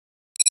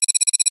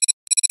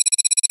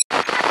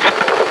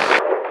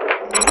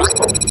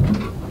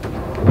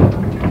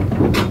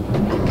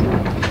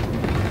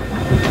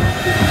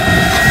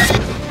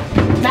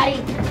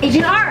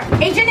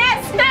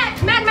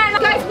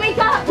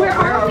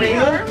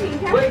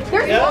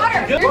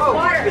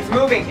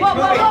moving. Whoa,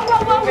 whoa, whoa,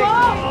 whoa, whoa, whoa.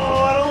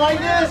 Oh, I don't like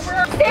this.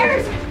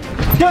 Stairs.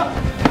 Go.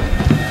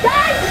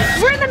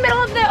 Guys, we're in the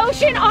middle of the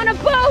ocean on a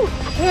boat.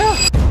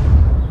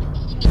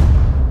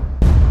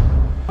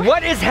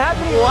 What is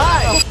happening?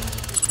 Why?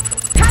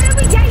 How did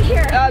we get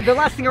here? The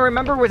last thing I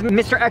remember was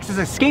Mr. X's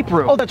escape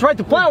room. Oh, that's right,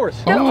 the flowers.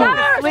 The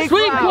flowers. Sleep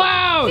Sleep cloud.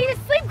 cloud! See, the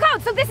sleep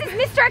cloud. So this is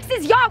Mr.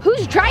 X's yacht.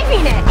 Who's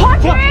driving it?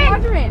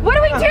 Quadrant. What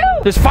do we do?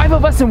 There's 5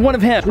 of us and 1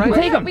 of him. We can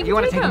take him. You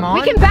want to take him on?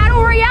 We can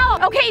battle royale.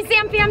 Okay,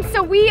 Zamfam,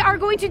 so we are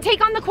going to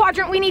take on the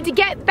quadrant. We need to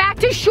get back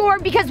to shore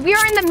because we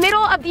are in the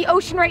middle of the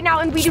ocean right now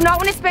and we do not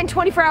want to spend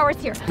 24 hours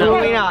here. No,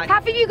 we're not.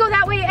 Half of you go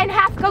that way and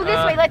half go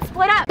this way. Let's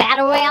split up.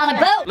 Battle royale on a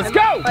boat. Let's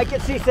go! I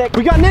get seasick.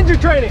 We got ninja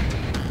training.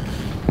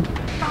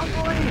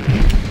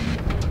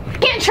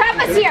 Can't trap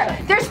us here.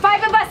 There's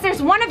 5 of us.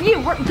 There's 1 of you.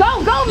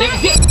 Go, man.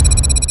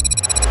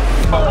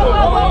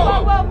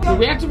 Whoa.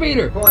 The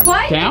reactivator.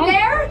 What? Down?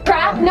 There?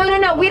 Trap?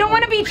 No. We don't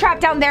want to be trapped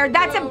down there.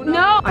 That's a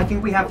no. I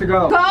think we have to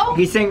go. Go?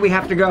 He's saying we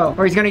have to go.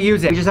 Or he's gonna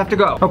use it. We just have to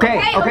go.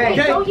 Okay. Okay.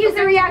 Don't use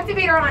the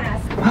reactivator on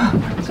us.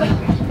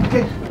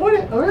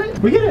 All right.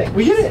 We get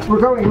it. We're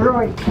going.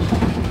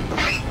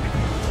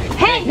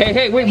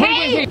 Hey, Wait.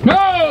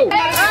 No!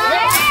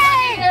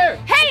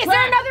 Hey, is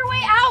there another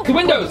way out? The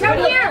windows. Come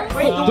here.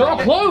 They're all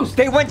closed.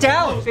 They went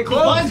down. They The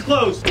closed. blinds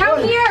closed.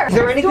 Come here. Is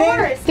there anything?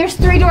 Doors. There's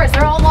 3 doors.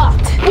 They're all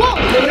locked.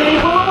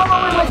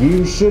 Whoa.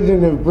 You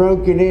shouldn't have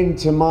broken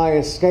into my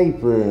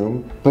escape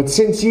room, but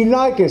since you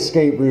like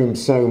escape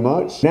rooms so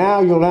much,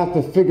 now you'll have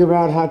to figure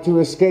out how to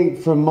escape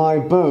from my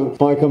boat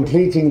by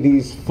completing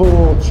these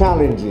 4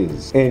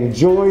 challenges.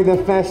 Enjoy the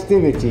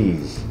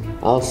festivities.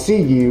 I'll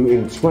see you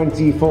in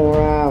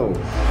 24 hours.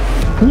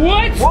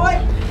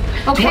 What?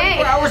 Okay.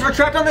 24 hours? We're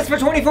trapped on this for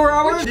 24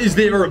 hours? Is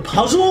there a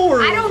puzzle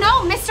or? I don't know.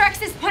 Mr.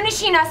 X is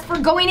punishing us for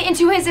going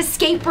into his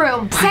escape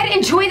room. Said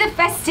enjoy the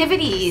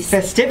festivities.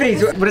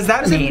 Festivities? What does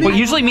that mean? What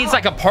usually means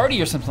like a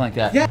party or something like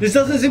that. Yeah, this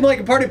doesn't seem like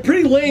a party.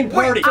 Pretty lame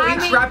party. So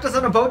he trapped us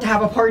on a boat to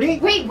have a party?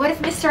 Wait, what if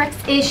Mr. X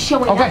is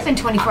showing up in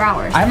 24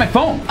 hours? I have my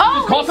phone. Oh,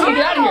 Just call someone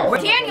to get out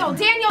of here. Daniel.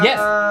 Yes.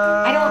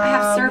 I don't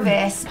have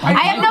service. I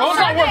My have no phone's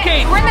not service.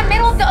 working. We're in the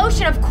middle of the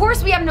ocean. Of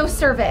course we have no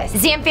service.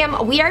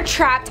 Zamfam, we are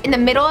trapped in the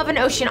middle of an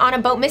ocean on a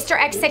boat. Mr.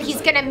 X said he's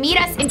gonna meet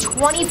us in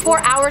 24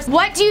 hours.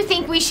 What do you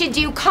think we should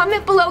do?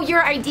 Comment below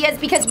your ideas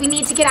because we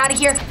need to get out of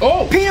here.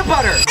 Oh, Peanut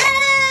butter!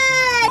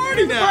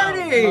 Party now.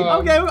 Party!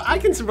 Okay, I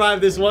can survive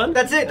this one.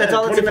 That's it. That's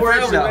all that's in the 24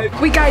 fridge hours, though.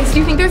 right? Wait, guys, do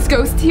you think there's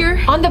ghosts here?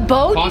 On the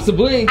boat?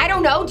 possibly. I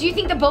don't know. Do you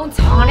think the boat's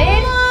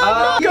haunted?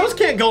 Ghosts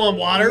can't go on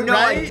water, No,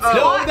 right? it's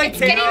Hot. they It's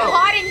getting can't.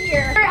 hot in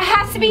here. There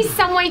has to be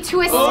some way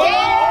to escape.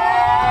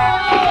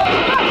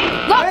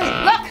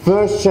 Look.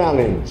 First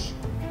challenge.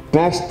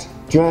 Best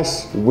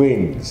dress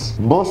wins.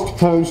 Must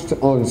post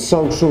on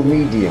social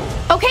media.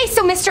 Okay,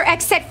 so Mr.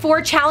 X set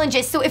 4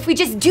 challenges. So if we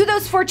just do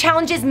those 4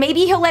 challenges,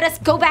 maybe he'll let us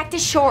go back to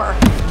shore.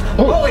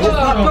 Oh, it just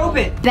popped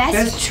open.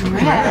 Best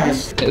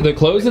dress. The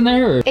clothes in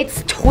there? Or?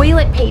 It's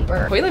toilet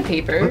paper. Toilet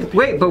paper.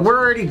 Wait, but we're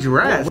already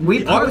dressed.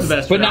 We Are the post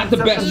best, But not the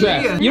best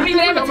dress. You don't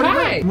even have a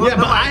tie. Yeah,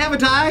 but I have a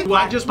tie. Well,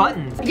 I just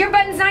buttons. Your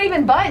button's not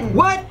even buttoned.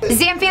 What?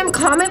 Zamfam,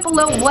 comment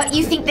below what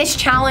you think this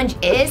challenge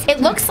is. It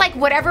looks like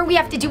whatever we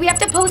have to do, we have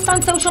to post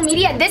on social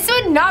media. This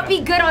would not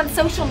be good on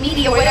social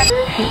media. Whatever.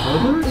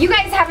 You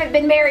guys haven't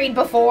been married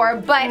before,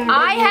 but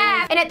I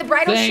have. And at the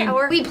bridal Same.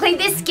 shower, we played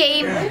this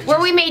game where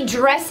we made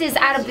dresses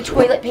out of the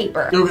toilet paper.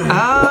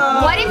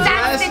 What if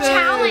that's the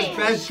challenge?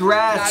 Best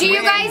dress. Do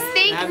you guys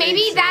think That maybe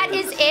makes that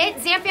is it?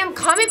 Zamfam,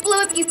 comment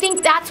below if you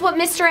think that's what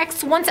Mr.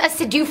 X wants us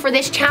to do for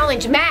this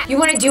challenge. Matt, you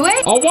want to do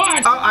it? I'll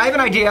watch. I have an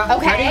idea.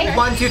 Okay. Ready?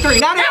 1, 2, 3.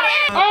 Not it.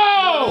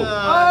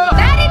 Oh!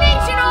 Matt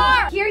and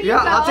H&R. Here you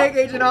Yeah, go. I'll take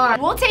H&R.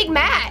 We'll take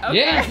Matt.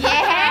 Yeah.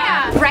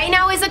 Yeah. Right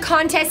now is a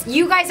contest.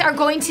 You guys are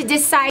going to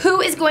decide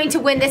who is going to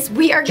win this.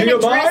 We are going to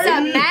dress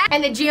up Matt,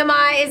 and the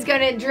GMI is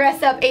going to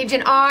dress up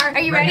H&R. Are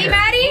you ready,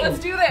 Maddie? Let's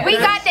do this. We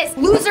got this.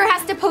 Loser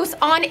has to post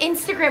on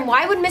Instagram.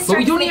 Why would Mr. But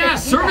we X don't make even have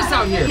us do service that?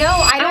 out here. No,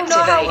 I don't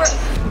know how we're...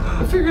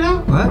 I figured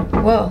out.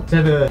 What? Whoa. Is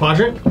that the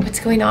quadrant? What's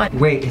going on?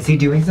 Wait, is he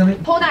doing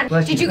something? Hold on.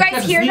 Bless Did you. you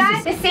guys hear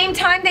that? The same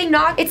time they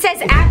knocked, it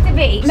says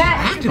activate.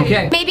 Matt,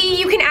 Okay. maybe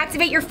you can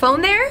activate your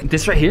phone there?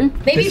 This right here?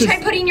 Maybe This try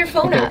is- putting your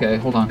phone up. Okay,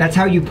 hold on. That's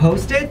how you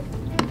post it?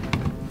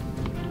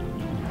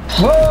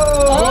 Whoa!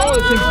 Oh,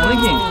 this thing's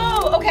blinking.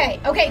 Oh,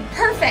 okay,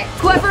 perfect.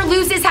 Whoever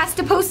loses has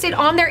to post it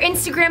on their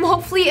Instagram.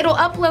 Hopefully it'll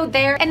upload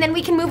there, and then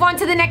we can move on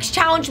to the next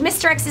challenge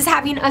Mr. X is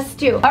having us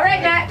do. All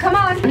right, Matt, come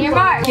on. On your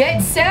mark.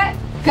 Get set,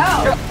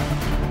 go.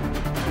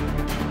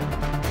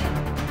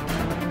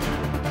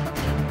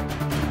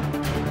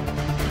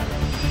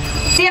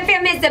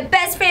 Zamfam is the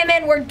best fam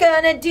and we're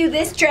gonna do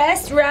this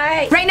dress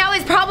right. Right now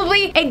is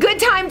probably a good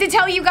time to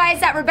tell you guys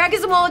that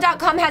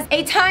RebeccaZamolo.com has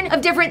a ton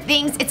of different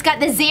things. It's got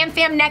the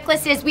Zamfam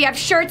necklaces. We have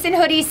shirts and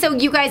hoodies, so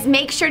you guys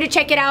make sure to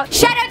check it out.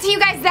 Shout out to you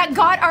guys that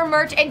got our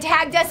merch and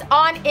tagged us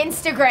on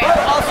Instagram.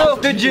 Also,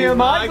 the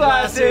GMI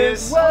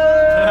glasses.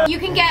 Whoa. You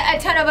can get a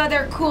ton of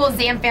other cool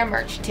Zamfam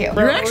merch too.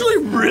 You're actually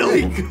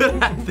really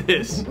good at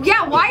this.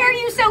 Yeah, why are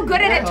you so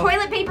good at a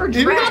toilet paper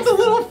dress? Even got the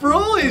little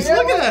froys.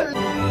 Look at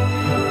that.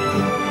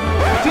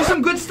 Do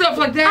some good stuff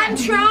like that. I'm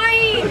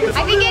trying.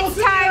 I think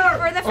it's time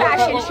for the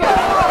fashion show.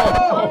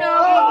 Oh no.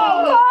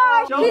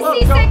 Oh gosh. He's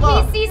seasick.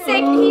 He's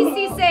seasick. He's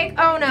seasick.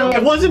 Oh no.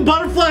 It wasn't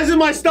butterflies in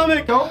my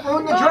stomach. Don't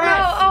ruin the Oh dress.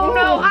 no. Oh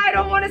no. I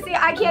don't want to see.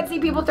 I can't see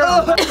people throw.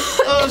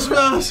 Oh, it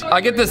smells. I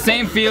get the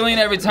same feeling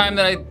every time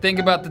that I think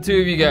about the two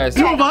of you guys.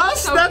 Two of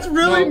us? That's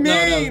really No,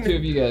 mean. the two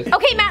of you guys.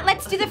 Okay, Matt.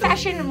 Let's do the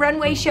fashion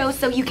runway show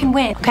so you can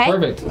win. Okay.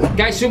 Perfect.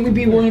 Guys, shouldn't we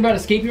be worrying about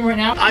escaping right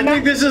now? I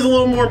think this is a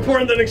little more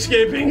important than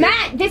escaping.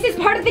 Matt, this is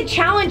part of the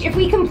challenge. If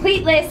we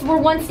complete this, we're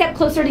one step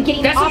closer to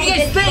getting That's off what you of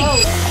guys this think.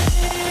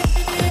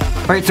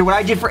 boat. All right, so what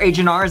I did for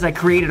Agent R is I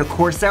created a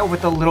corset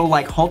with a little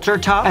like halter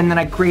top, and then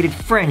I created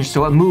fringe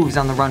so it moves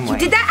on the runway.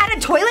 Did that out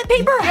of toilet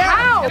paper?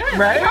 How?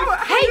 Right?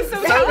 Hey,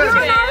 you're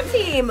on our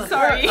team.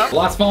 Sorry.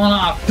 Lots falling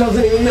off.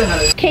 Doesn't even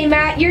matter. Okay,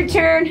 Matt, your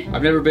turn.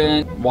 I've never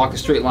been walk a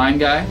straight line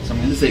guy, so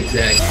I'm gonna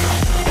zigzag.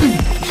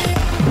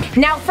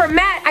 Now for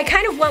Matt, I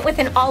kind of went with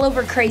an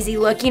all-over crazy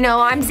look. You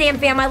know, I'm Zam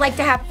Fam, I like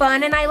to have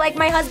fun, and I like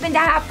my husband to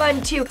have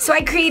fun too. So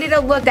I created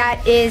a look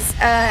that is,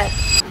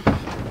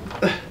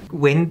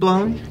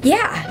 Windblown?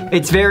 yeah.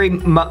 It's very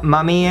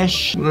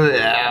mummy-ish.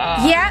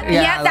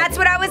 Yeah, that's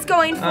what I was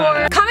going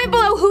for. Comment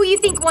below who you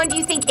think won. Do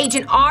you think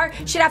Agent R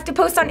should have to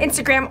post on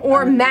Instagram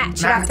or Matt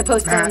should have to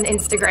post on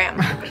Instagram?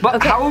 But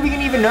Okay. how are we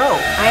gonna even know?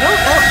 I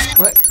don't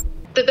know. What?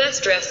 The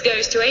best dress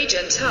goes to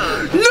Agent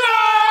R.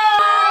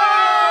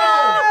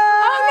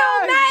 Oh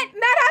no,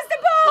 Matt has to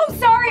post.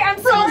 Sorry,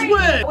 I'm sorry.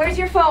 win. Where's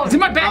your phone? It's in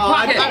my back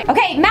pocket.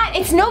 Okay, Matt,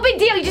 it's no big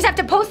deal. You just have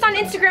to post on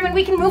Instagram and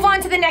we can move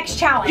on to the next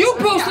challenge. You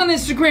post on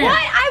Instagram. What?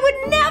 I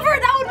would never.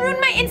 That would ruin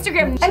my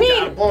Instagram. I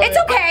mean, it's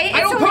okay.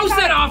 I don't It's totally post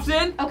that fine.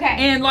 often. Okay.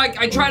 And like,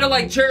 I try to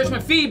like cherish my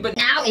feed, but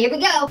Now, here we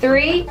go.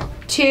 3,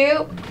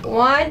 2,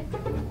 1.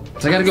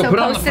 so I gotta go So put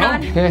it on the post it phone.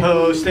 on. Okay.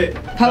 Post it.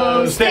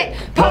 Post it.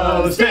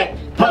 Post it.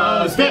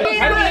 Post it. I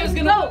think I was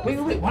gonna.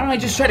 Wait. Why don't I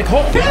just try to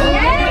call?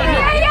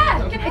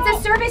 Yeah. It's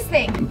a service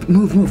thing.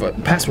 Move.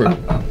 Password.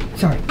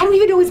 Sorry. I don't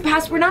even know his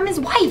password. I'm his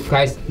wife.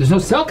 Guys, there's no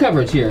cell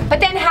coverage here. But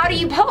then how do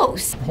you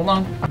post? Hold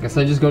on. I guess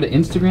I just go to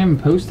Instagram and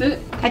post it.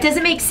 That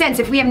doesn't make sense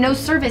if we have no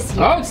service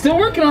here. Oh, it's still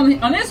working on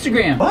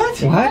Instagram. What?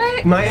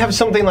 What? Might have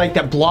something like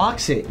that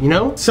blocks it, you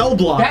know? Cell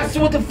block. That's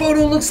what the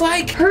photo looks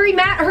like. Hurry,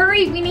 Matt,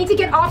 hurry. We need to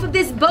get off of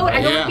this boat.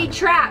 I don't Yeah. want to be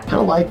trapped. I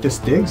don't like this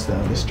digs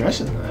though. This dress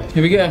is nice.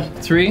 Here we go.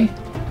 3,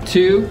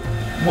 2,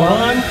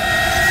 1.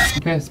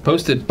 Okay, it's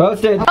posted.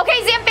 Posted.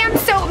 Okay, Zam Fam,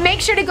 so make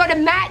sure to go to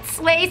Matt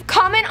Slay's.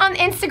 Comment on the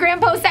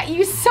Instagram post that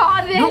you saw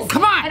this. No,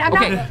 come on. And I'm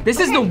Okay, not- this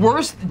is the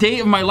worst day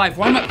of my life.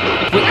 Why am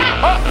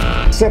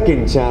I?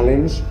 Second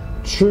challenge,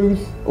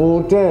 truth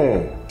or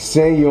dare.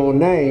 Say your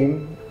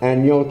name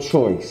and your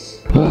choice.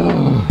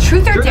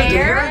 Truth or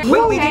dare?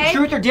 Wait, we Okay. did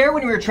truth or dare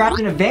when we were trapped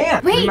in a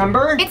van. Wait,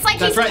 Remember? it's like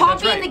That's he's right,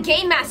 that's copying right. the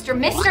Game Master.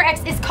 Mr.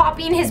 X is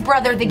copying his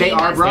brother, the They Game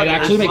are Master. brothers. It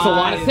actually makes a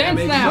lot of That's sense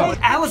fine. now.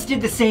 Alice did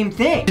the same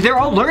thing. They're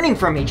all learning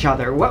from each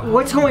other.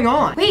 What's going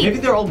on? Wait, Maybe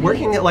they're all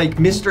working at like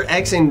Mr.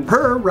 X and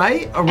her,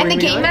 right? Or and the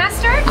maybe Game not?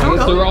 Master? I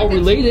guess they're all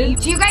related.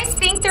 Do you guys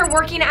think they're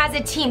working as a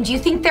team? Do you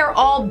think they're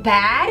all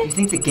bad? You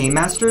think the Game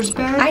Master's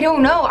bad? I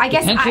don't know. I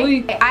guess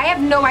Potentially. I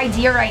have no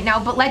idea right now,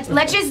 but let's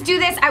just do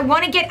this. I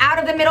want to get out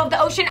of the middle of the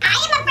ocean. I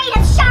am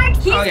afraid of sharks.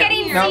 He's Oh, yeah.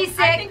 getting No. seasick.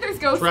 I think there's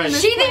ghosts in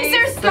this She thinks place.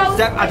 there's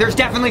ghosts. There's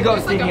definitely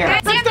ghosts in here.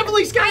 There's Sam,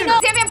 definitely I know.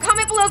 Sam,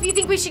 comment below if you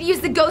think we should use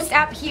the ghost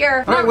app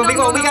here. All right, well,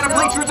 we gotta no.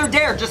 play truth or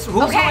dare. Just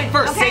who's Okay, going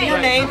first? okay. Say your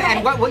name Okay.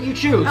 and what you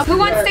choose. Who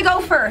wants to go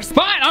first?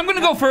 Fine, I'm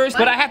gonna go first,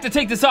 but I have to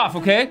take this off,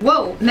 okay?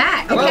 Whoa,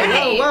 Matt. Whoa,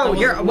 Okay. whoa,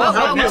 you're whoa.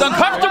 It's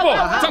uncomfortable.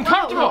 It's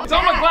uncomfortable. It's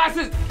on my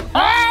glasses.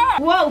 Ah!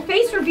 Whoa,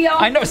 face reveal.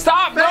 I know.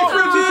 Stop.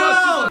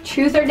 No.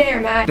 Truth or dare,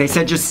 Matt? They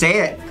said just say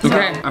it.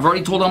 Okay, I've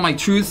already told all my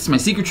truths, my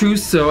secret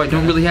truths, so I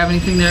don't really have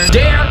anything there.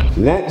 Dare!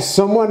 Let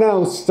someone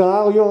else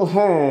style your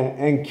hair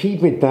and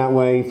keep it that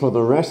way for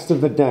the rest of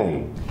the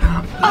day. No.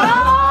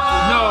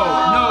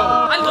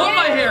 I love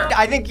my hair.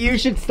 I think you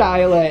should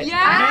style it.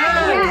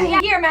 Yeah.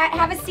 Here, Matt,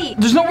 have a seat.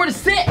 There's nowhere to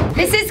sit.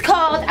 This is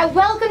called a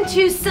welcome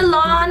to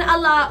Salon a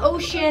la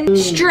Ocean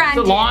Strand.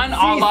 Salon,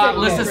 Allah,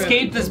 let's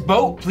escape this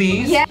boat,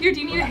 please. Yeah. Here,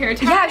 do you need a hair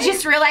tie? Yeah, I was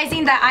just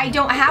realizing that I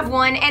don't have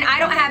one, and I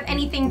don't have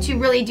anything to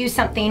really do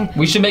something.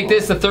 We should make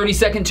this a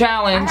 30-second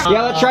challenge.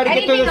 Yeah, let's try to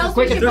get through Anything this as else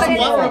quick we as should put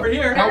possible. in? Water over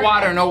here. No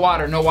water, no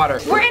water, no water.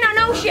 We're in an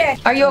ocean.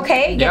 Are you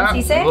okay? Yeah,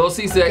 Getting seasick? a little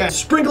seasick. Okay,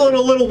 sprinkle in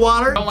a little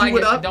water. Don't like do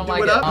it it, up. don't do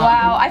like it it. up.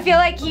 Wow, I feel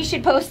like you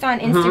should post on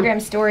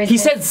Instagram stories. He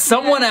said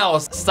someone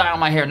else style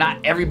my hair, not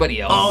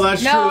everybody else. Oh,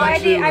 that's no, true. I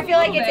That's true. feel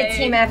like it's a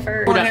team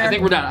effort. We're done. I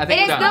think we're done. I It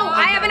think is, we're no, done.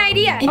 I have an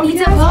idea. It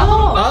needs a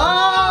bow.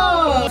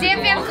 Oh! Sam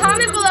Fam,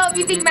 comment below if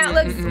you think Matt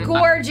looks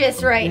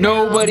gorgeous right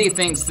now. Nobody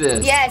thinks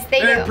this. Yes,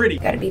 they Very do. pretty.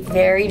 Gotta be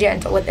very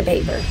gentle with the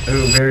paper.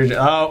 Oh, very.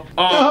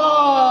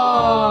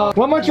 Oh.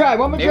 One more try.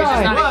 Maybe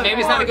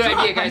it's not a good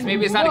idea, guys.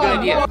 Maybe it's not a good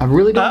idea. I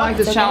really don't like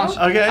this challenge.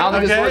 Okay, I don't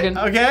think it's okay, working.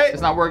 okay.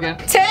 It's not working.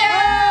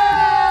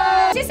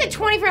 Ta-da! Just a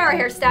 24-hour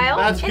hairstyle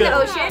That's in good. the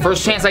ocean.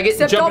 First chance I get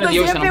to jump into the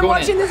ocean, I'm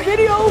going in.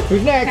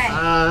 Who's next?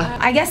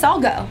 I guess I'll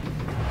go.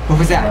 What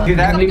was that? Do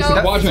that? Maybe it's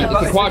a quadrant.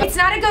 It's a quadrant. It's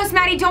not a ghost,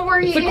 Maddie. Don't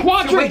worry. It's a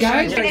quadrant,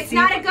 guys. It's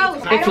not a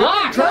ghost. It's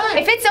locked.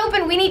 If it's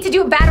open, we need to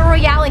do a battle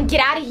royale and get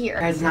out of here.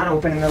 It's not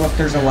open and look,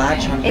 there's a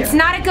latch on here. It's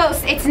not a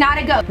ghost. It's not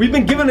a ghost. We've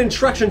been given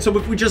instructions, so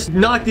if we just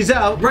knock these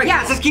out. Right, Yeah.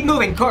 let's just keep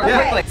moving.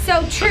 Okay,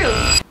 so true.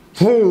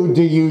 Who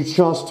do you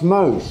trust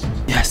most?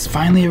 Yes,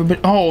 finally everybody.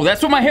 Oh,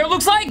 that's what my hair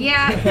looks like?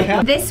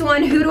 Yeah. This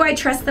one, who do I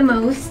trust the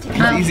most?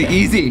 Easy,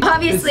 easy.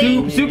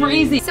 Obviously. Super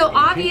easy. So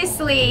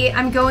obviously,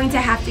 I'm going to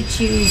have to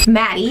choose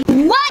Maddie.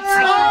 What?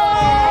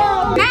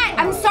 Oh! Matt,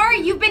 I'm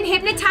sorry. You've been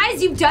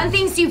hypnotized. You've done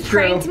things. You've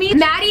pranked me.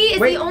 Maddie is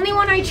the only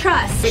one I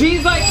trust.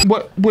 She's like,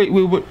 what? Wait.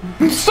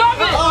 Stop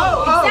it!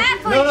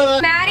 Exactly. No.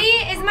 Maddie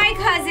is my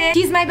cousin.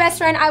 She's my best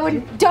friend.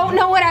 Don't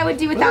know what I would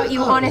do without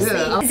you, honestly.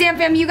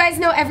 Zamfam, you guys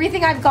know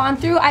everything I've gone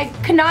through. I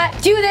could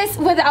not do this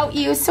without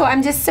you, so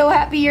I'm just so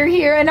happy you're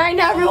here, and I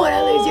never want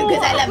to lose you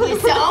because I love you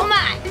so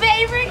much.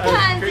 Favorite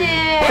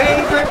cousin.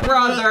 Favorite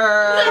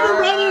brother.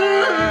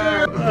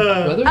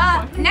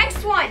 Brother?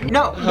 Next one.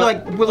 No,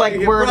 we're like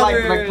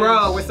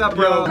bro, what's up,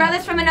 bro?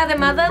 Brothers from another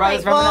mother.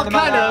 Brothers from another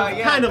kind mother. of-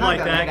 Yeah, kind of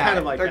like that, kind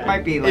of like there that.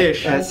 might be like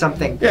Ish.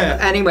 something. Yeah.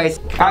 Anyways,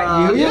 No,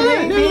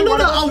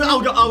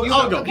 I'll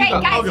go. Okay,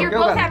 guys, you're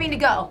both having to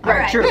go. All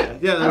right. True.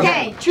 Yeah.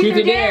 Okay, truth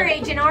or dare,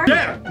 Agent R?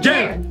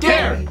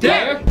 Dare.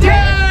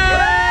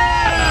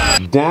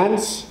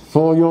 Dance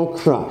for your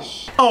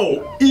crush.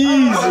 Oh,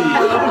 easy.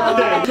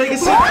 Okay, take a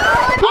seat.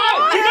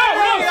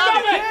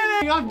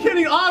 I'm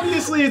kidding.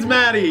 Obviously, it's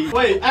Maddie.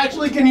 Wait,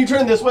 actually, can you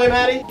turn this way,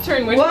 Maddie?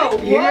 Turn which Whoa,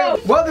 way? whoa.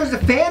 Whoa, there's a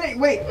fan.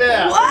 Wait.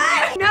 Yeah.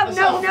 What? No.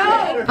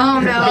 Oh,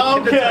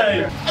 no.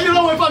 Okay. You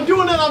know, if I'm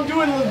doing it, I'm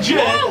doing it legit.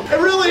 It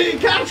really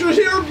captures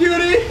your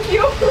beauty.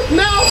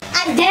 No.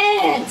 A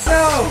dance.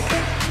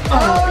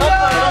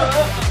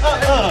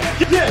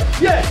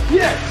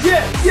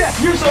 Yeah.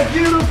 You're so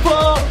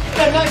beautiful,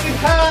 and I can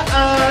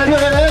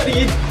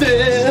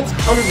dance.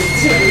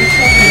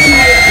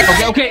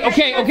 Okay. I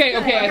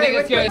think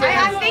it's good.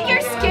 I think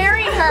you're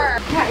scaring her.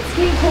 Yeah, it's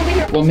getting cold in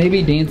here. Well,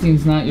 maybe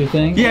dancing's not your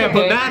thing. Yeah,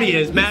 but Okay. Maddie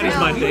is. Maddie's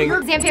my thing.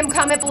 Zamfam,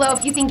 comment below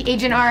if you think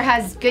Agent R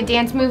has good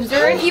dance moves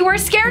or if you were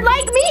scared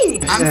like me.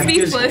 I'm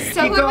speechless.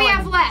 So who do we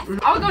have left?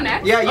 I'll go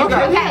next. Yeah, you go.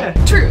 Okay.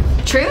 Truth.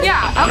 Truth?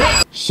 Yeah.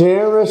 Okay.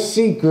 Share a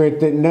secret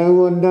that no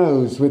one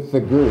knows with the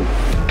group.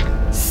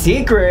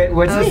 Secret?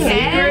 What's the secret,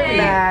 Okay.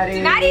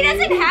 Maddie? Maddie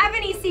doesn't have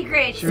any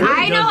secrets.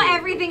 I know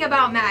everything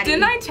about Maddie.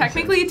 Didn't I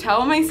technically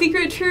tell my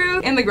secret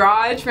truth in the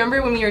garage?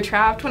 Remember when we were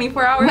trapped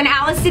 24 hours? When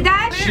Alice did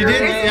that? She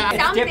did, yeah.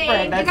 It's Something.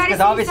 different. You That's gotta because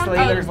see obviously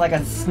something. there's like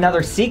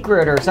another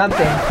secret or something.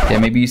 Yeah,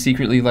 maybe you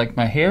secretly like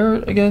my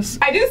hair, I guess.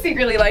 I do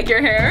secretly like your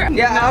hair.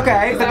 Yeah,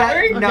 okay. But that,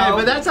 Sorry? no. Okay,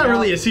 but that's not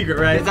really a secret,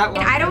 right? Is that And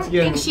I don't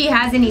think she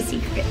has any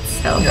secrets,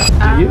 so.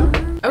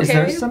 Okay. Is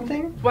there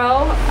something?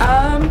 Well,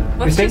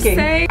 let's just thinking.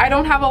 say I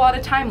don't have a lot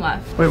of time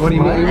left. Wait, what do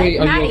you mean? Wait, are you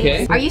Maddie,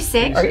 okay? Are you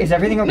sick? Is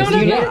everything okay? No, Do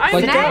you no, need- I'm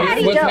Like,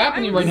 Maddie, what's don't.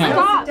 happening right now?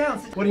 Stop.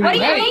 What do you What do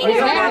mean? you Maddie, mean what's you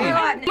don't have happening? a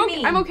lot to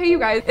me? I'm okay, you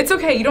guys. It's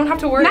okay. You don't have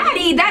to worry.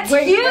 Maddie, that's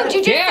huge. You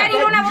just Yeah, said you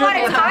don't have a lot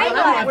of time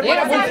left. What does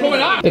What's that going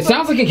mean? on? It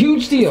sounds like a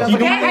huge deal. You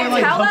don't Okay, want to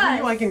like tell comfort us.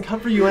 you? I can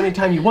comfort you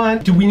anytime you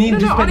want. Do we need to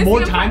spend honestly,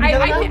 more I'm time fine.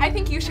 together now? I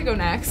think you should go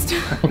next.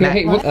 Okay,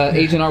 hey, what,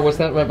 Agent R, what's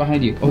that right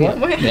behind you? Oh, yeah.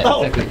 Yeah,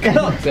 Oh.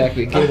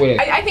 exactly. Get away.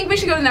 I think we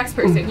should go to the next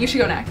person. You should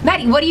go next.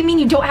 Maddie, what do you mean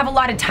you don't have a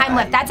lot of time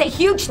left? That's a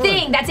huge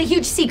thing. That's a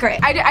huge secret.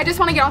 I just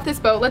want to get off this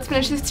boat. Let's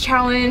finish this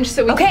challenge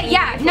so we Okay, can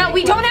yeah. No,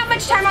 we don't have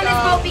much time on this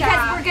boat because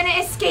Yeah. we're gonna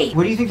escape.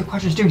 What do you think the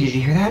quadrant's doing? Did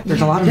you hear that?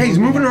 There's a lot of Yeah, he's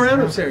moving around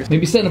upstairs.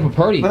 Maybe setting up a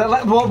party.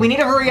 Well, we need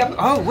to hurry up.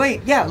 Oh,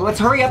 wait. Yeah, let's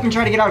hurry up and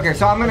try to get out of here.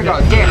 So I'm gonna go.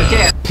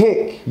 Dare.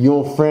 Pick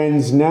your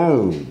friend's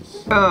nose.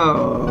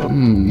 Oh.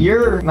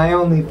 You're my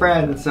only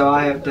friend, so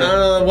I have to.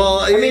 Well,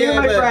 I mean, you're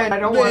my friend. I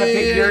don't want to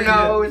pick your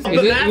nose. But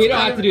Is it, that's we don't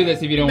kind have to do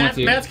this if you don't want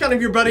to. Matt's kind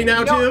of your buddy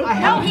now, too?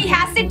 No, he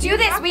has to do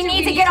this. We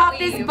need to get off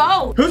this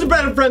boat. Who's a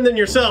better friend than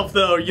yourself,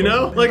 though, you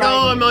know? Like,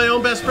 oh, I'm my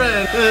own best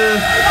friend.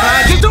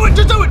 Just do it!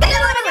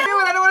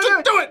 I don't want to do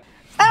it. Do it!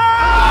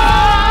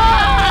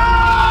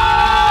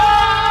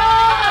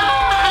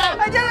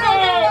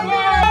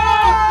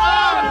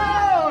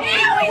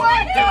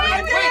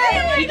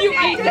 Did you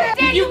eat it?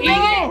 Did you eat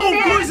it?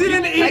 Of course he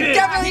didn't eat it!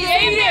 definitely He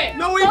ate it!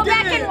 No, he Go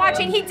back and didn't! watch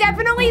it. He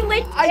definitely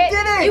licked it. I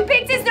did it. You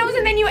picked his nose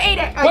and then you ate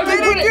it. Why would you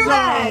put it? do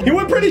that. He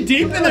went pretty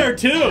deep in there,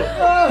 too!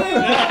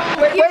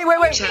 Wait.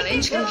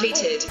 Challenge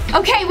completed.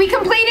 Okay, we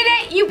completed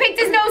it. You picked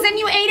his nose and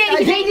you ate it.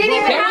 He didn't even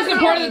That have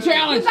wasn't it. part of the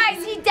challenge. You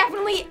guys, he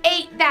definitely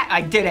ate that.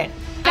 I didn't.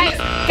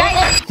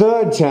 Guys.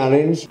 Third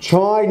challenge,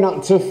 try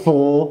not to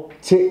fall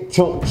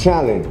TikTok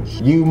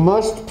challenge. You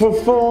must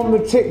perform the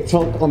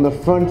TikTok on the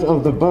front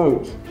of the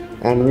boat.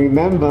 And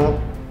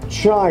remember,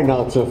 try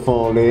not to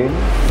fall in.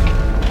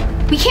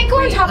 We can't go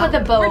on top of the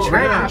boat.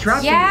 Right, I'm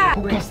trapped. Yeah.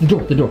 Yes, the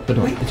door.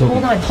 It's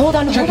open. Hold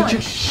on. Did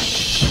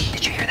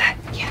you hear that?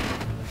 Yeah.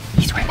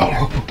 He's right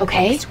there.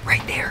 Okay. He's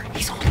right there.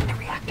 He's holding the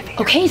reactivator.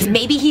 Okay, so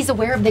maybe he's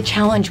aware of the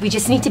challenge. We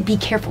just need to be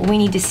careful. We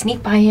need to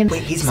sneak by him.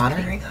 Wait, he's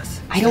monitoring us?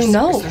 I don't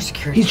know. Is there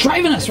security? He's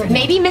driving us right now.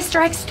 Maybe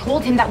Mr. X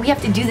told him that we have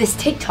to do this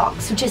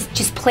TikTok, so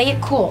just play it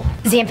cool.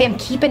 Zamfam,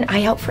 keep an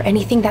eye out for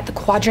anything that the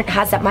quadrant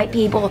has that might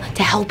be able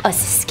to help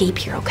us escape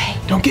here, okay?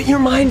 Don't get your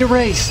mind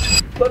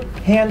erased. Look,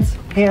 hands,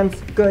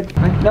 good.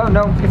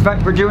 No, it's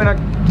fine. We're doing a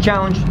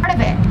challenge. Part of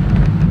it.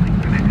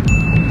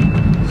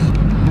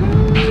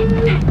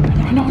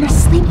 No.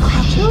 Sleep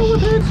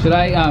cloud. Should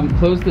I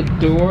close the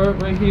door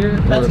right here?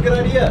 That's a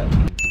good idea.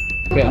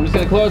 Okay, I'm just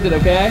gonna close it,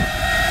 okay?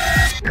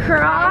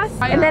 Cross,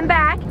 and then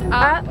back,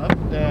 up,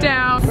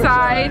 Down,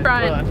 side,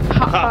 front,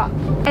 hop.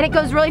 and it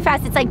goes really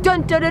fast. It's like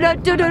dun dun dun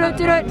dun dun dun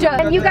dun dun.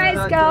 And you guys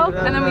go,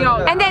 And then we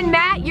all. and then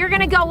Matt, you're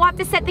gonna go. We'll have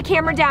to set the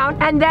camera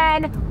down, and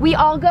then we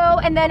all go,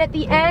 and then at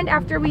the end,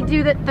 after we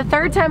do the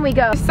third time, we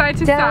go Side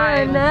to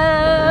side.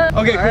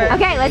 Okay, cool.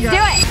 Okay, let's do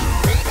it.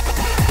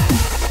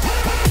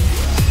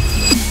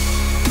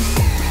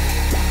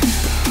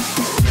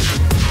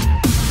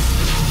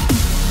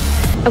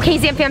 Okay,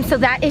 Zamfam, so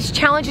that is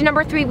challenge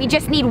number 3. We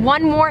just need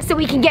one more so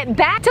we can get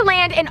back to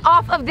land and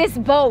off of this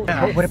boat.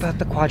 But what about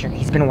the quadrant?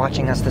 He's been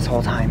watching us this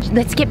whole time.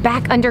 Let's get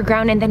back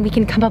underground and then we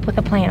can come up with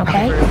a plan,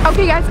 okay?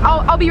 Okay guys,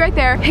 I'll be right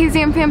there. Hey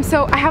Zamfam,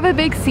 so I have a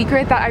big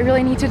secret that I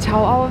really need to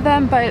tell all of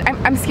them, but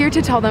I'm scared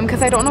to tell them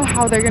because I don't know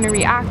how they're gonna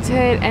react to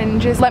it, and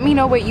just let me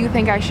know what you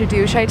think I should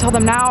do. Should I tell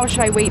them now?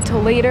 Should I wait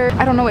till later?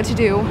 I don't know what to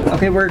do.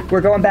 Okay, we're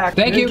going back.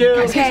 Thank you.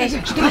 Okay.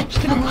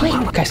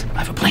 Guys, I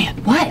have a plan.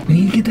 What? We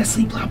need to get that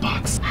sleep cloud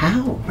box.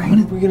 How?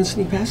 We're gonna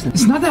sneak past them.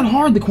 It's not that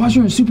hard. The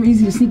quadrant is super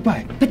easy to sneak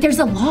by. But there's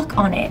a lock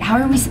on it. How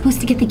are we supposed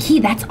to get the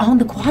key? That's on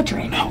the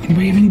quadrant. No,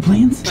 anybody have any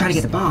plans? Try to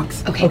get the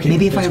box. Okay.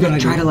 Maybe if I that's a good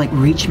like, try idea. to like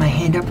reach my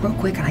hand up real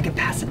quick and I can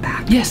pass it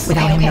back. Yes.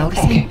 Without him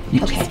noticing.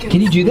 Okay.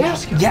 Can you do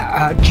that?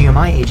 Yeah,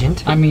 GMI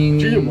agent. I mean,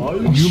 He's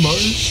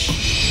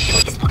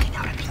looking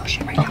out at the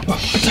ocean right now.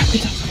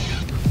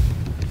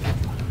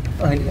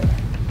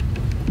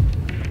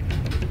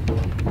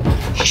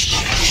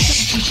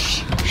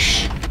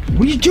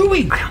 What are you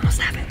doing? I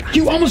almost have it.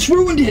 You almost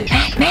ruined it.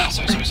 Matt.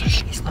 Sorry.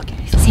 He's looking.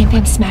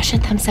 Zamfam, smash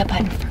that thumbs up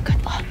button for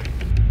good luck.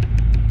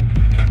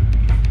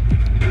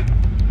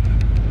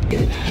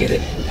 Get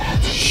it.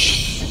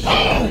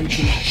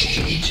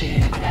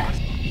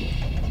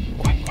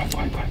 Quiet.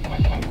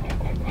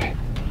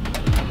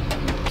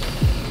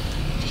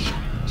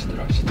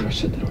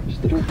 Shut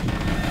the door.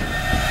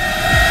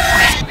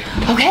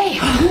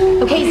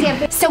 Okay,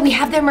 Zamfam. So we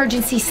have the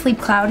emergency sleep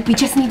cloud. We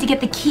just need to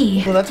get the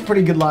key. Well, that's a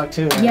pretty good lock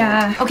too.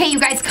 Yeah. Okay, you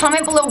guys,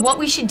 comment below what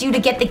we should do to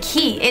get the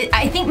key.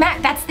 I think,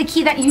 Matt, that's the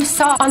key that you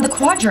saw on the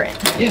quadrant.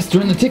 Yes,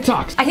 during the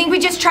TikToks. I think we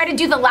just try to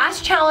do the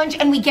last challenge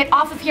and we get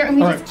off of here and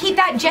we just keep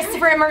that just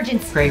for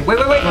emergency. Great. Wait.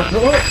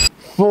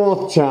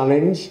 4th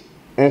challenge,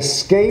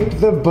 escape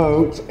the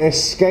boat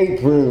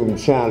escape room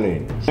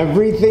challenge.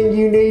 Everything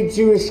you need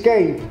to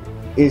escape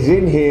is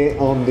in here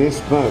on this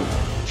boat.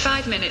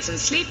 5 minutes and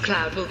Sleep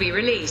Cloud will be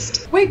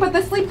released. Wait, but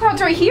the sleep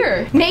cloud's right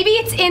here. Maybe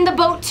it's in the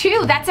boat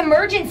too. That's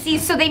emergency,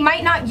 so they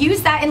might not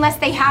use that unless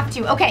they have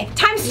to. Okay,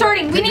 time's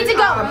starting. We need to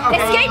go.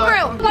 Escape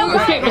room. Go.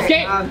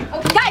 Escape.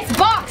 Guys,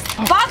 box,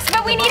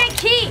 but we need a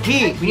key.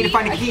 We need to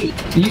find a key.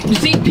 You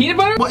see peanut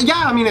butter? Well,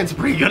 yeah, I mean, it's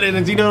pretty good in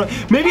it, you know.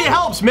 Maybe it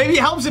helps. Maybe it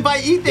helps if I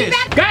eat this.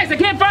 Guys, I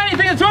can't find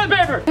anything in toilet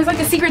paper. There's like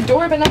a secret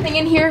door, but nothing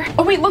in here.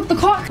 Oh wait, look, the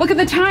clock. Look at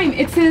the time.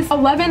 It says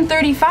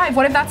 11:35.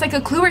 What if that's like a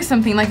clue or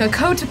something, like a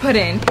code to put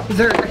in? Is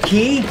there a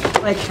key?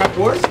 Like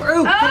doors?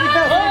 Ooh,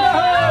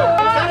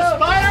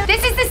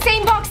 This is the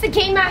same box the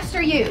Game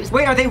Master used.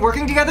 Wait, are they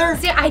working together?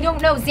 See, I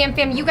don't know,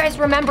 Zamfam. You guys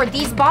remember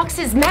these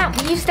boxes,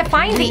 Matt? We used to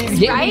find these,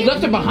 Yeah, right? we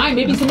left it behind.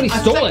 Maybe somebody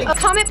stole it.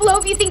 Comment below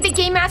if you think the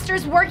Game Master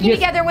is working Yes.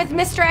 together with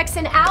Mr. X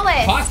and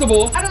Alice.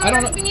 Possible. I don't know,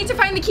 guys, we need to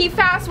find the key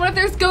fast. What if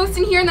there's ghosts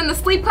in here and then the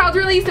sleep cloud's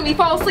released and we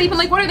fall asleep and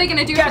like, what are they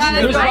gonna do? Yes,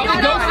 there's I probably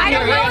don't know. ghosts in I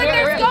don't here. know if Yeah,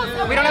 there's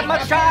ghosts. We don't have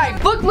much time.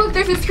 Look,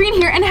 there's a screen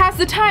here and it has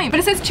the time, but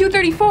it says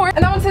 2:34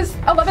 and that one says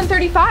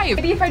 11:35.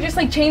 Maybe if I just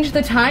like change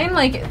the time,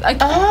 like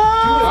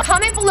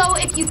Comment below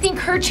if you think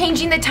her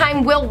changing the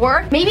time will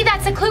work. Maybe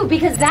that's a clue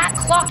because that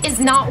clock is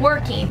not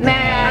working.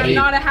 I'm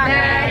not a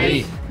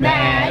hacker.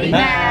 Maddie.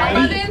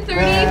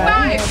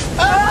 11:35.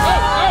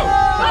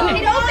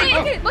 It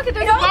opens. Look at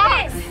this It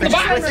box. opens.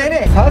 What's in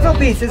it? Puzzle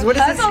pieces. What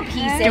is this? Puzzle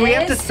pieces. Do we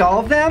have to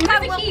solve them?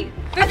 There's a key.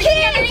 A key.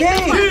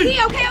 Key.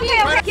 Okay.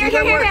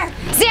 Here.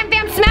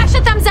 Zamfam, smash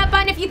the thumbs up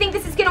button if you think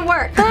this is gonna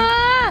work.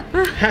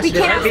 We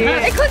can't.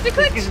 It clicked.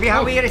 This could be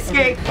how we get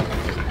escape.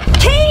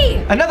 Key.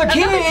 Another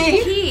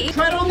key.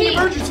 Try it on the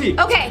emergency.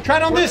 Okay. Try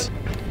it on this.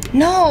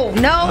 No.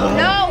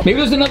 Maybe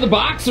there's another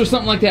box or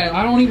something like that.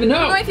 I don't even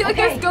know. I feel like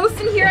there's ghosts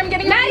in here. I'm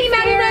getting Maddie.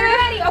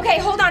 scared. Okay,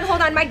 hold on.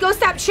 My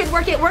ghost app should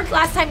work. It worked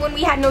last time when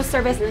we had no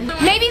service.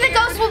 Maybe the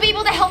ghost will be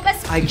able to help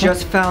us. I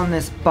just found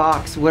this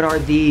box. What are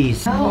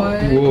these?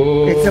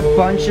 Whoa. It's a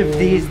bunch of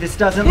these. This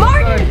doesn't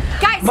Martin! look good.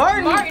 Guys,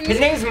 Martin. His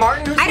name's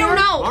Martin. Who's I don't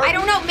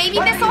here? know. Maybe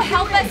this will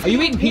help us. Are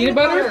you eating peanut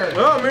butter?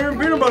 Oh, man,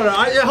 peanut butter.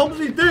 It helps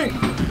me think.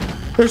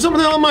 There's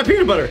something on my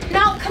peanut butter.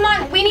 Now, come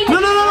come on. We need to. No,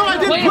 I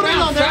didn't Playing put it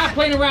around, on there. stop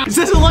playing around. It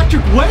says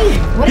electric wave.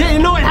 Yeah, you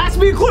know, it has to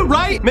be a clue,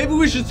 right? Maybe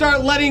we should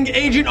start letting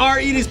Agent R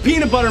eat his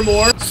peanut butter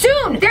more.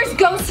 Soon. There's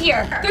ghosts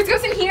here. There's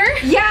ghosts in here?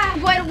 Yeah.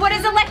 What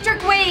is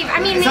electric wave? I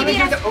mean, maybe Something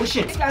it in has. the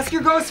ocean. Ask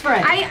your ghost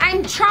friend.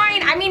 I'm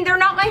trying. I mean, they're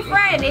not my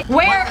friend.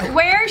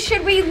 Where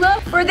should we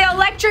look for the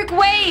electric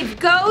wave?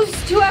 Ghost,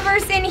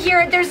 whoever's in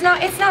here.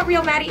 It's not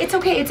real, Maddie. It's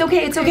okay. Oh,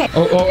 It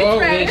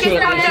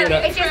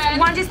just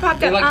one just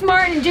popped up.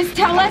 Martin, just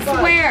tell us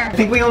where. I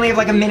think we only have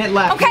like a minute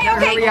left. Okay.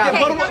 Hurry up.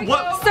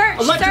 What? Search.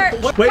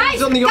 What? Wait, Guys,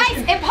 it's on the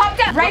ocean. it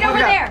popped up right over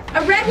there.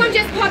 A red one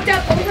just popped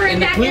up over in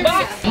that clue area.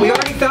 box? We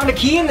already found a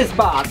key in this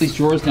box. These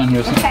drawers down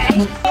here.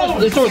 Okay. Oh,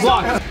 this door's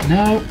locked.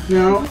 No.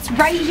 It's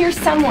right here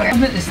somewhere.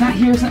 It's not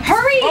here. It's not.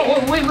 Hurry!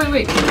 Oh,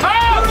 wait.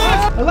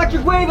 Oh!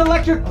 Electric wave,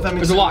 electric.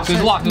 There's a lock.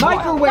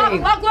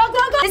 Microwave.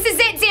 Look. This is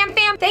it, Zam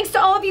Fam. Thanks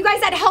to all of you guys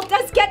that helped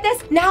us get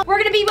this. Now we're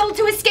gonna be able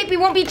to escape. We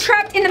won't be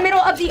trapped in the middle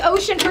of the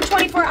ocean for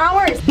 24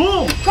 hours.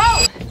 Boom!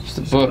 Go! Just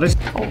a book.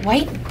 A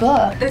white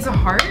book. There's a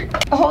heart?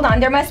 Oh, hold on,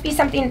 there must be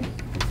something.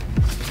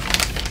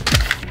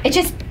 It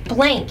just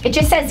blank. It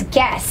just says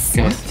guess.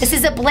 Guess. This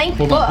is a blank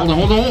book. Hold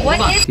on. What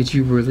is? Did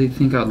you really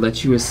think I'd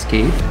let you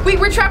escape? Wait,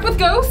 we're trapped with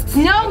ghosts?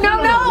 No.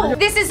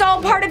 This is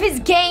all part of his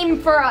game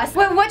for us.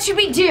 What should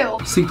we do?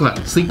 Sleep cloud.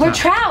 We're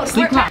trapped.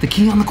 Sleep cloud. The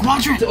key on the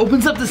quadrant. It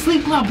opens up the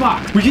sleep cloud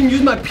box. We can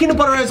use my peanut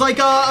butter as like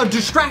a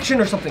distraction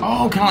or something.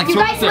 Oh, kind of like You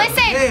throw guys it there.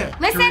 listen. Yeah.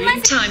 Listen.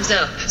 Time's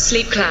up.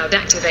 Sleep cloud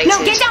activated.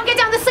 No, get down.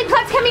 The sleep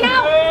cloud's coming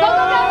out. Go.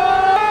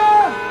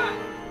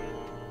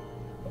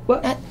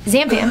 What?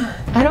 Zam Fam,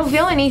 I don't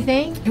feel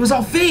anything. It was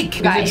all fake.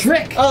 It was Guys. a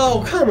trick.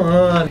 Oh, come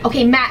on.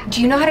 Okay, Matt,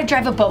 do you know how to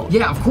drive a boat?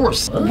 Yeah, of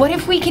course. What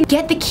if we can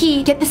get the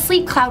key, get the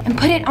sleep cloud, and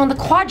put it on the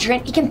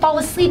quadrant? He can fall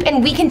asleep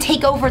and we can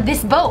take over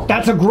this boat.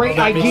 That's a great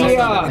I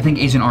idea. think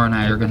Agent R and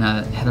I are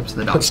gonna head up to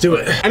the dock. Let's do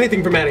it.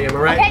 Anything for Maddie, am I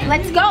right? Okay,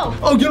 let's go.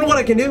 Oh, you know what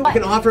I can do? I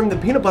can offer him the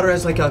peanut butter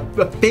as like a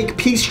fake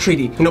peace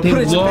treaty. You know, They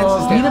put it in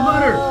love fences. peanut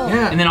butter.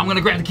 Yeah. And then I'm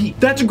gonna grab the key.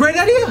 That's a great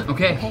idea.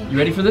 Okay. You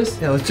ready for this?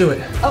 Yeah, let's do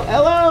it. Oh,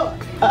 hello.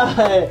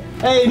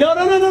 Hey, no.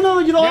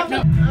 You don't have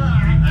to. I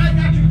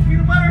got you,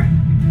 peanut butter.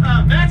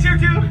 Matt's here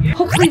too.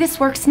 Hopefully this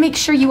works. Make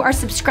sure you are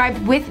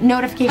subscribed with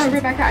notifications.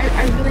 Rebecca,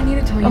 I really need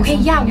to tell you Okay,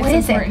 something. yeah, what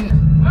is it? important. Oh,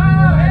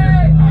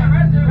 hey.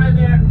 Right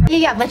there.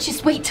 Yeah, let's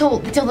just wait till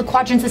the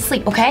quadrant's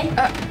asleep, okay?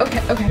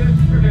 Okay. Okay,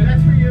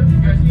 that's for you.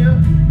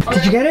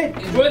 Did you get it?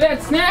 Enjoy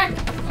that snack.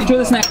 Enjoy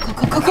the snack. Go.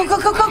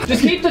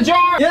 Just keep the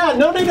jar. Yeah,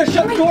 no need to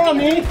shut the door on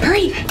me.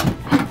 Hurry.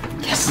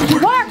 Yes, it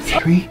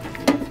worked. 3,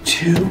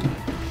 2,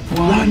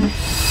 1.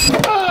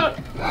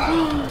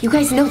 You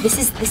guys know this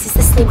is the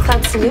sleep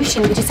cloud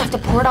solution. We just have to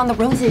pour it on the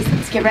roses.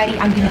 Let's get ready.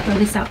 I'm gonna throw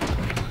this up.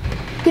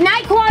 Good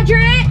night,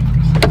 quadrant.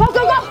 Go.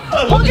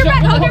 Hold your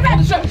breath.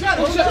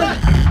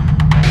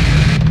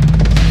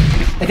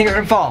 I think it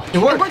would fall. It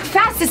It worked. worked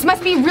fast. This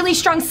must be a really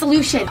strong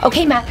solution.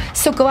 Okay, Matt.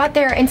 So go out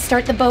there and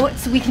start the boat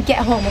so we can get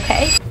home,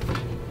 okay?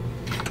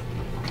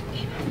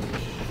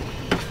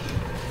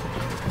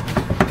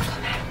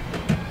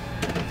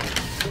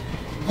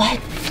 What?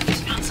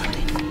 It's not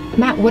something.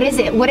 Matt, what is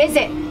it?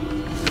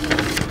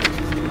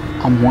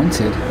 I'm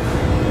wanted.